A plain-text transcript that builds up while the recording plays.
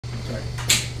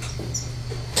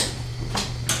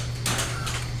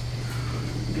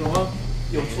有啊，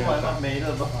有出来吗？没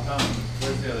了吧？有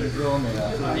没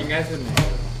了？应该是没了。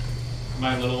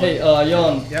My little. Hey,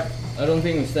 Yon. Yep. I don't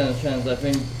think we stand a chance. I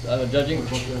think judging,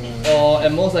 or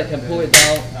at most I can pull it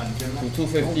down to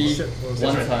 250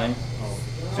 one time.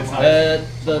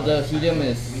 The helium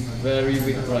is very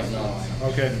weak right now.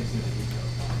 Okay.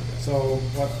 So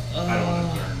what?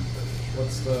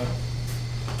 What's the?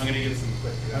 I'm gonna get some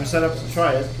quick. I'm set up to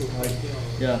try it. Like,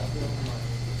 yeah.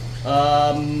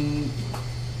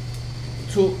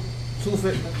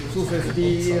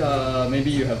 250.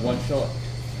 Maybe you have one shot.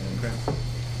 Okay.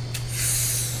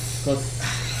 Because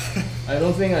I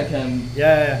don't think I can.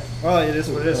 Yeah. Well, it is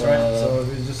what it is, right? So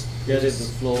we just get it to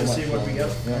flow. Just see what we get.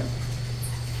 Yeah.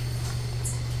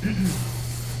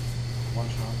 One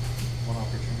shot, one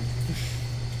opportunity.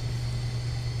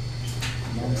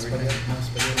 No spaghetti.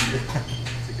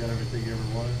 To get everything you ever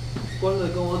wanted. 关了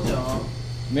跟我讲啊。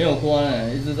没有关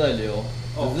一直在流，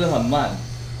只是很慢。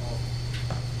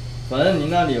反正你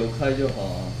那里有开就好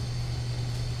啊。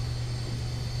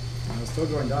It's still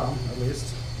going down, at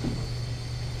least.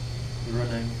 You're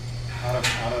running out of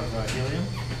helium?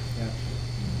 Yeah.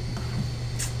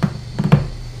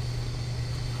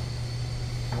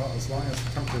 Well, as long as the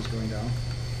temperature is going down.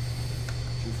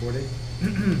 240.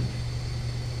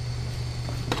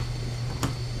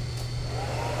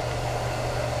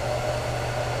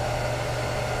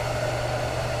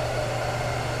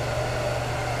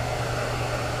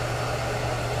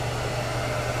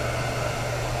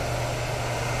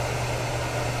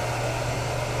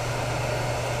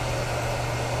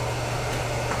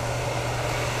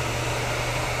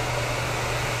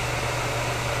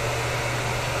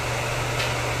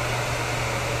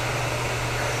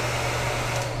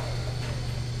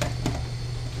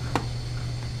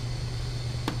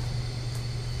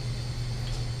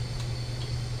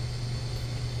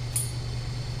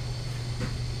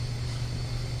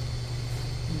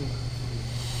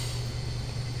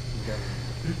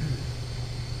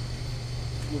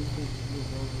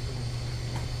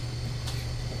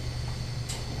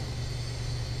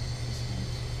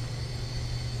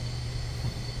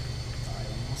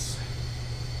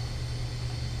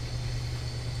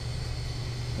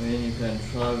 I mean, you can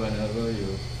try whenever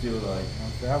you feel like.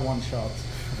 Okay, I have one shot.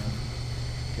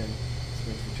 Okay, let's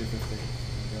wait for 250.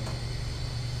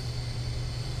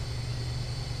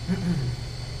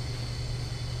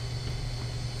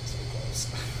 So close.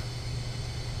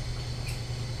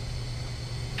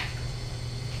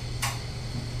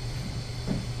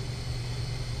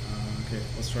 Okay,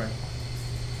 let's try.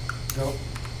 Go.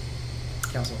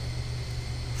 Cancel.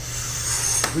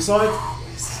 We saw it.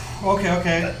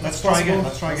 Okay. Let's try again.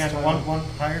 Let's try again. One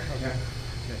higher. Okay.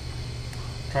 Okay.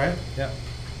 Try it. Yeah.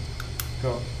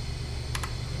 Go.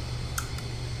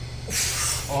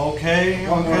 Okay.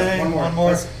 One more. Yeah, one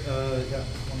more.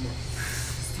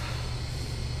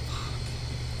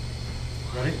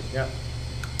 Ready? Yeah.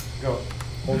 Go.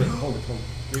 Hold it.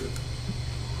 Leave it.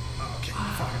 Okay.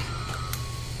 Fine.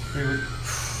 Reboot.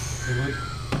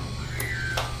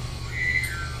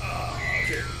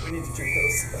 Okay, we need to check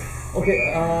those. Okay,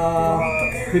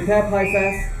 prepare pie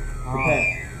fast. Prepare.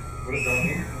 What does that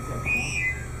mean?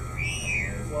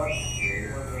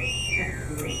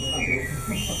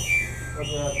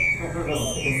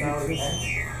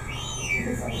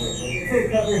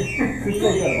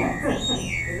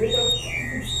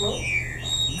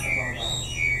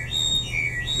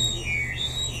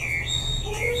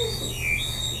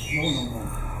 No.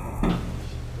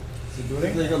 Is it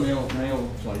booting?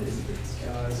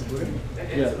 Is it booting?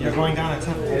 Yeah. You're going down at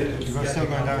temp. You're still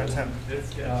going down at temp.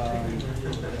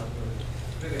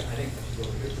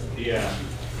 Yeah.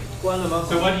关了吗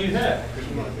So what do you have?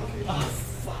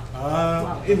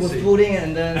 It was booting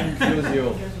and then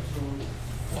 0.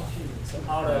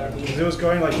 Because it was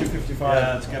going like 255.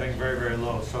 Yeah, it's getting very, very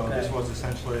low. So this was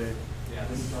essentially,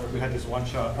 we had this one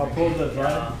shot. I'll pull the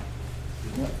drive.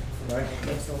 Right.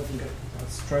 Let's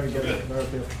try to get it very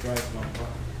clear to drive.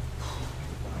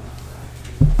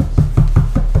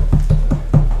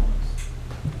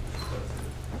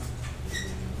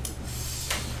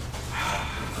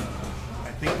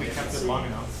 I think we kept it long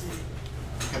enough.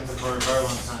 We kept it for a very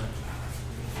long time.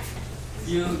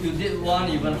 You did one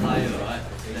even higher, right?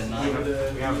 Than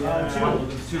 9. We have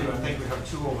two. I think we have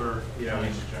two over. Yeah,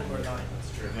 over 9.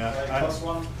 that's true. Yeah, Plus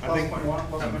one, plus think 0.1,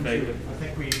 plus I'm 0.2. fake. I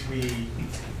think we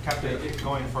kept it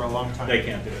going for a long time. They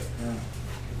can't do it. Yeah.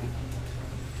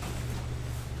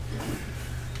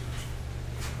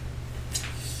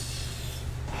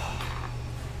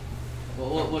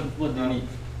 What do you need?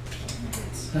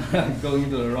 Going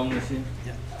to the wrong machine?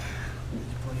 Yeah.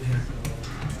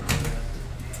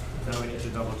 Now we need to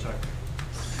double check.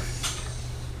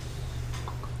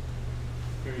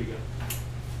 Here you go.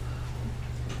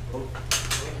 Oh.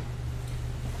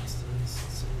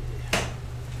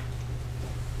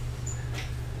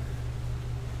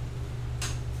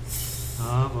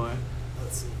 Oh boy.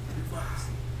 Let's see.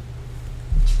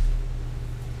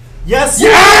 Yes!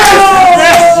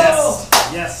 Yes!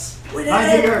 Yes! We 9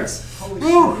 did it! gigahertz. Holy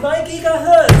Woo! shit. 9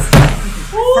 gigahertz!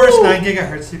 First 9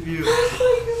 gigahertz CPU.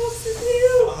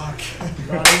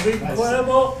 That is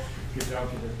incredible. Good job,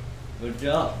 Peter. Good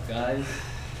job, guys.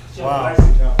 Wow.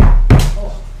 Good job.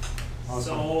 Awesome.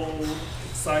 So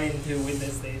exciting to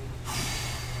witness it.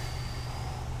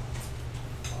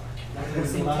 That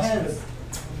was the last intense.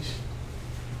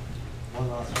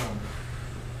 One last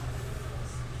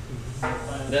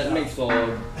one. That makes for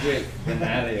a great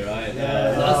finale, right?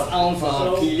 Yeah. Last ounce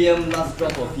of helium, last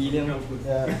drop of helium.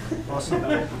 Yeah. Awesome.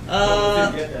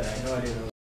 Uh, Get that. I have no idea.